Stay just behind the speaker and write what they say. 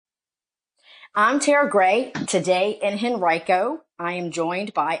I'm Tara Gray. Today in Henrico, I am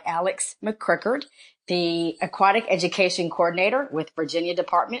joined by Alex McCrickard, the Aquatic Education Coordinator with Virginia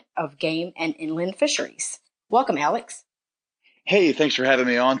Department of Game and Inland Fisheries. Welcome, Alex. Hey, thanks for having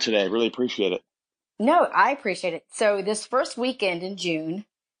me on today. Really appreciate it. No, I appreciate it. So this first weekend in June,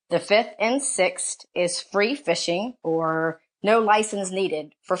 the 5th and 6th is free fishing or no license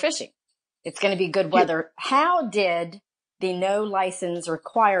needed for fishing. It's going to be good Yeah, weather. How did the no license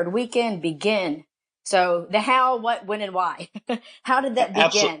required weekend begin? So the how, what, when, and why. How did that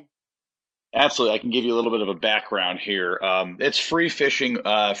absolutely. begin? Absolutely. I can give you a little bit of a background here. It's free fishing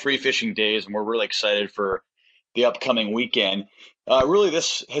days, and we're really excited for the upcoming weekend. Really,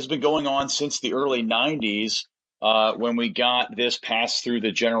 this has been going on since the early 90s when we got this passed through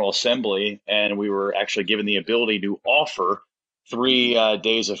the General Assembly, and we were actually given the ability to offer 3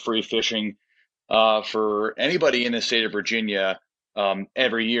 days of free fishing for anybody in the state of Virginia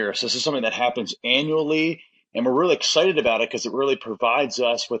every year. So this is something that happens annually, and we're really excited about it because it really provides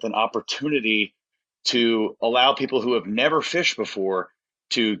us with an opportunity to allow people who have never fished before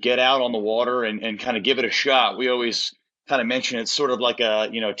to get out on the water and kind of give it a shot. We always kind of mention it's sort of like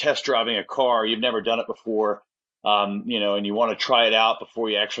test driving a car. You've never done it before, and you want to try it out before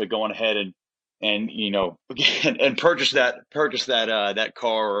you actually go on ahead and and purchase that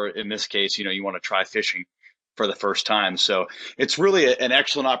car, or in this case, you want to try fishing for the first time. So it's really an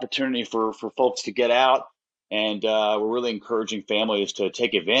excellent opportunity for folks to get out, and we're really encouraging families to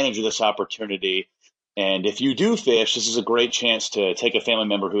take advantage of this opportunity. And if you do fish, this is a great chance to take a family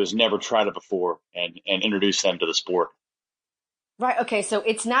member who has never tried it before and introduce them to the sport. Right. Okay. So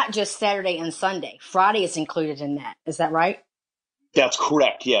it's not just Saturday and Sunday. Friday is included in that. Is that right? That's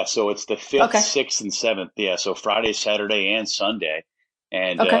correct. Yeah. So it's the 5th, Okay. 6th, and 7th. Yeah. So Friday, Saturday, and Sunday.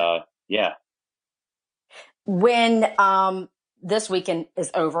 And Okay. yeah. When this weekend is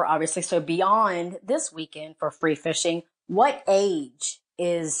over, obviously, so beyond this weekend for free fishing, what age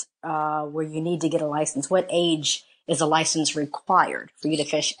is where you need to get a license? What age is a license required for you to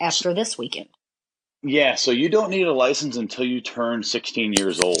fish after this weekend? Yeah, so you don't need a license until you turn 16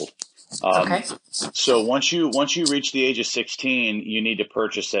 years old. Um, Okay. so once you reach the age of 16, you need to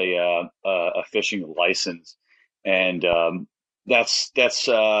purchase a fishing license, and that's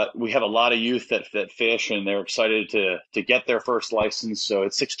we have a lot of youth that fish, and they're excited to get their first license. So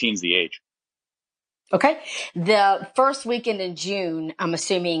it's 16 is the age. Okay. The first weekend in June, I'm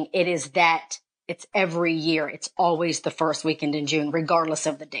assuming it's every year. It's always the first weekend in June, regardless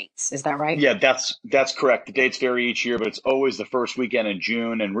of the dates. Is that right? Yeah, that's correct. The dates vary each year, but it's always the first weekend in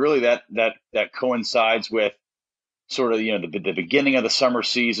June, and really that coincides with sort of the beginning of the summer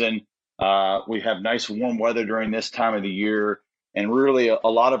season. We have nice warm weather during this time of the year, and really a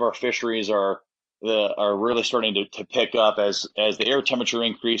lot of our fisheries are really starting to pick up as the air temperature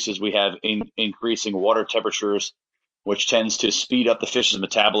increases. We have increasing water temperatures, which tends to speed up the fish's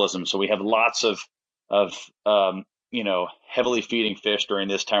metabolism. So we have lots of heavily feeding fish during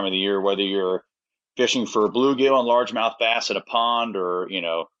this time of the year, whether you're fishing for bluegill and largemouth bass at a pond, or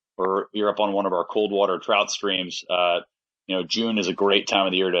you're up on one of our cold water trout streams. June is a great time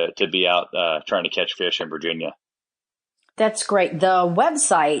of the year to be out trying to catch fish in Virginia. That's great. The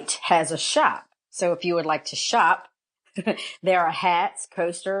website has a shop. So if you would like to shop, there are hats,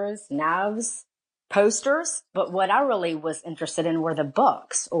 coasters, knives, posters. But what I really was interested in were the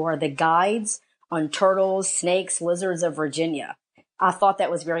books or the guides on turtles, snakes, lizards of Virginia. I thought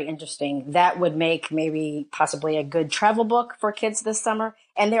that was very interesting. That would make maybe possibly a good travel book for kids this summer.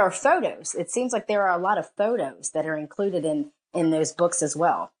 And there are photos. It seems like there are a lot of photos that are included in those books as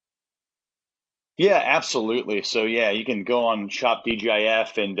well. Yeah, absolutely. So yeah, you can go on Shop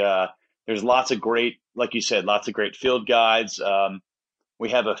DGIF, and there's lots of great, like you said, lots of great field guides. We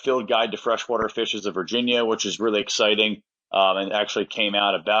have a field guide to freshwater fishes of Virginia, which is really exciting, and actually came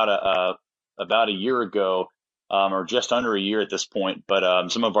out about a year ago, or just under a year at this point.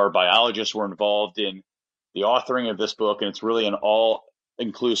 But some of our biologists were involved in the authoring of this book, and it's really an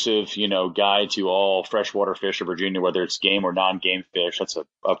all-inclusive, guide to all freshwater fish of Virginia, whether it's game or non-game fish. That's a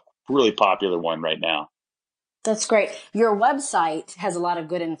really popular one right now. That's great. Your website has a lot of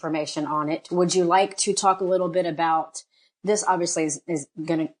good information on it. Would you like to talk a little bit about this? Obviously, is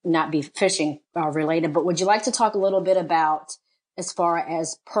going to not be fishing related, but would you like to talk a little bit about as far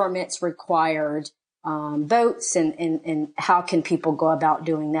as permits required, boats, and how can people go about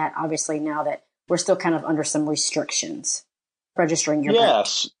doing that? Obviously, now that we're still kind of under some restrictions, registering your boat.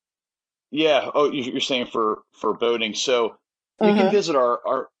 Yes. Yeah. Oh, you're saying for boating. So you can Mm-hmm.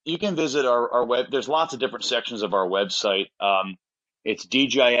 visit our web. There's lots of different sections of our website. It's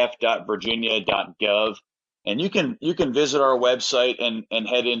dgif.virginia.gov. And you can visit our website and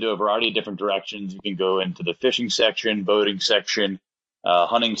head into a variety of different directions. You can go into the fishing section, boating section,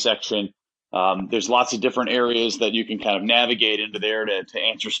 hunting section. There's lots of different areas that you can kind of navigate into there to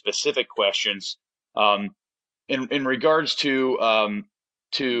answer specific questions. In regards to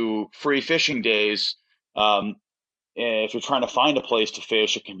free fishing days, if you're trying to find a place to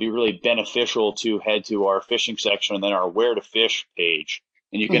fish, it can be really beneficial to head to our fishing section and then our where to fish page.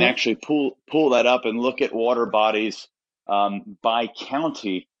 And you can Hmm. actually pull that up and look at water bodies by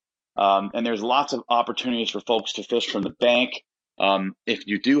county. And there's lots of opportunities for folks to fish from the bank. If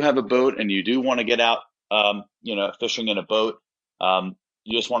you do have a boat and you do want to get out, fishing in a boat,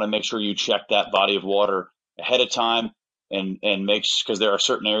 you just want to make sure you check that body of water ahead of time and make, because there are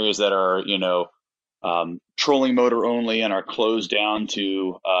certain areas that are, trolling motor only and are closed down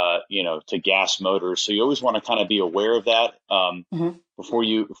to gas motors. So you always want to kind of be aware of that Hmm. before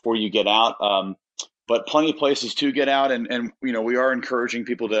you get out. But plenty of places to get out, and we are encouraging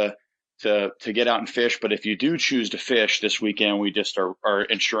people to get out and fish. But if you do choose to fish this weekend, we just are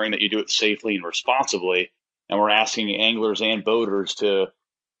ensuring that you do it safely and responsibly. And we're asking anglers and boaters to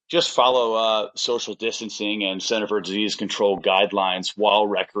just follow social distancing and Center for Disease Control guidelines while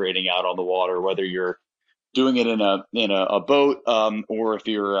recreating out on the water, whether you're doing it in a boat or if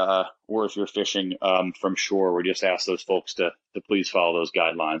you're fishing from shore. We just ask those folks to please follow those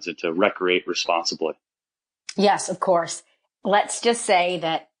guidelines and to recreate responsibly. Yes, of course. Let's just say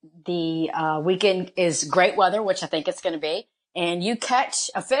that the weekend is great weather, which I think it's going to be, and you catch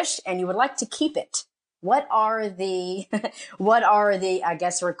a fish and you would like to keep it. What are the what are the, I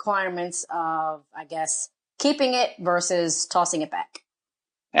guess, requirements of, I guess, keeping it versus tossing it back?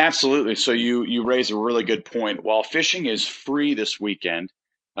 Absolutely. So you raise a really good point. While fishing is free this weekend,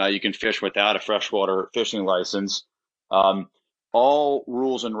 you can fish without a freshwater fishing license. Um, all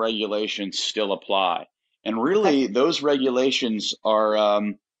rules and regulations still apply, and Okay. really those regulations are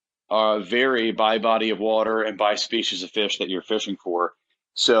vary by body of water and by species of fish that you're fishing for.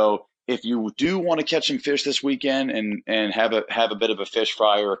 So if you do want to catch some fish this weekend and have a bit of a fish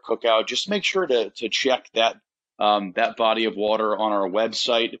fry or a cookout, just make sure to check that body of water on our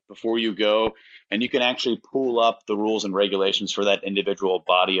website before you go, and you can actually pull up the rules and regulations for that individual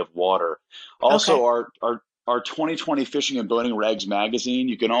body of water. Okay. Also, our 2020 Fishing and Boating Regs magazine,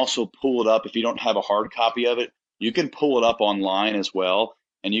 you can also pull it up if you don't have a hard copy of it. You can pull it up online as well,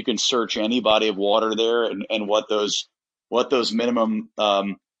 and you can search any body of water there and what those minimum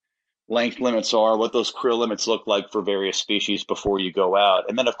length limits are, what those creel limits look like for various species before you go out.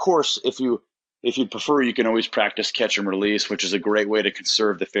 And then, of course, if you prefer, you can always practice catch and release, which is a great way to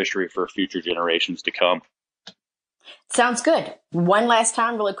conserve the fishery for future generations to come. Sounds good. One last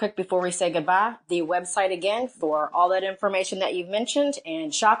time, really quick before we say goodbye, the website again for all that information that you've mentioned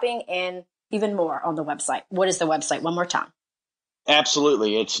and shopping and even more on the website. What is the website? One more time.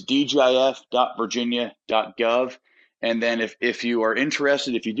 Absolutely. It's dgif.virginia.gov. And then if you are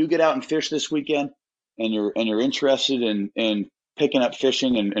interested, if you do get out and fish this weekend and you're interested in picking up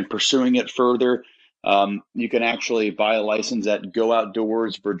fishing and pursuing it further, you can actually buy a license at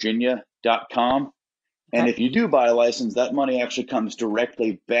gooutdoorsvirginia.com. And Okay. if you do buy a license, that money actually comes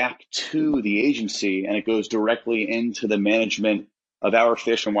directly back to the agency and it goes directly into the management of our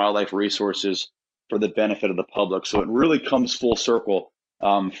fish and wildlife resources for the benefit of the public. So it really comes full circle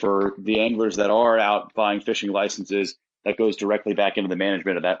for the anglers that are out buying fishing licenses. That goes directly back into the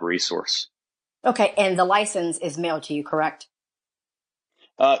management of that resource. Okay. And the license is mailed to you, correct?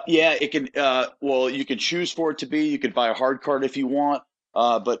 Yeah, it can. Well, you can choose for it to be. You could buy a hard card if you want,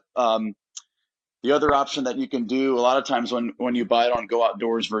 but the other option that you can do a lot of times when you buy it on Go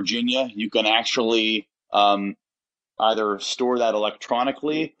Outdoors Virginia, you can actually either store that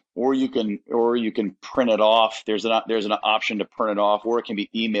electronically or you can print it off. There's an option to print it off, or it can be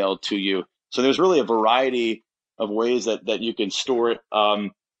emailed to you. So there's really a variety of ways that you can store it.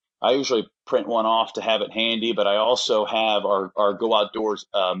 I usually print one off to have it handy, but I also have our Go Outdoors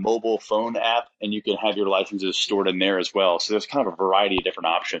mobile phone app, and you can have your licenses stored in there as well. So there's kind of a variety of different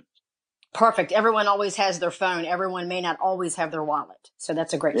options. Perfect. Everyone always has their phone. Everyone may not always have their wallet. So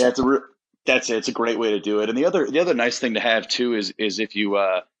that's a great Yeah, tip. that's it. It's a great way to do it. And the other nice thing to have too is if you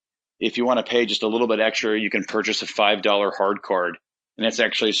want to pay just a little bit extra, you can purchase a $5 hard card, and that's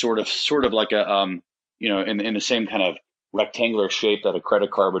actually sort of like a in the same kind of rectangular shape that a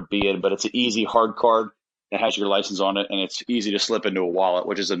credit card would be in, but it's an easy hard card that has your license on it, and it's easy to slip into a wallet,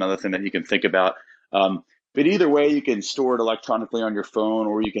 which is another thing that you can think about. But either way, you can store it electronically on your phone,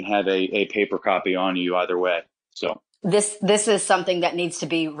 or you can have a paper copy on you. Either way, so. This is something that needs to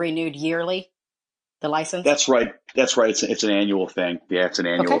be renewed yearly, the license. That's right. That's right. It's an annual thing. Yeah, it's an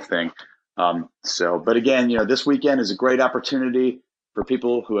annual Okay. thing. But again, this weekend is a great opportunity for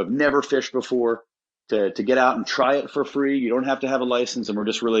people who have never fished before to get out and try it for free. You don't have to have a license, and we're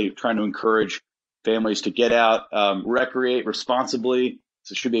just really trying to encourage families to get out, recreate responsibly.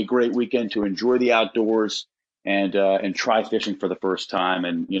 So it should be a great weekend to enjoy the outdoors and try fishing for the first time.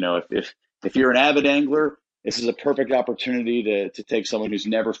 And if you're an avid angler, this is a perfect opportunity to take someone who's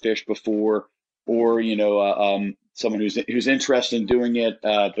never fished before, or someone who's interested in doing it,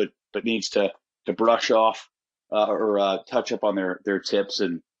 but needs to brush off or touch up on their tips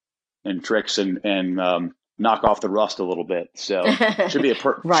and tricks and knock off the rust a little bit. So should be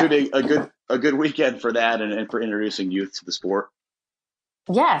Right. should be a good weekend for that and for introducing youth to the sport.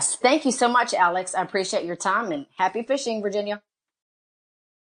 Yes. Thank you so much, Alex. I appreciate your time and happy fishing, Virginia.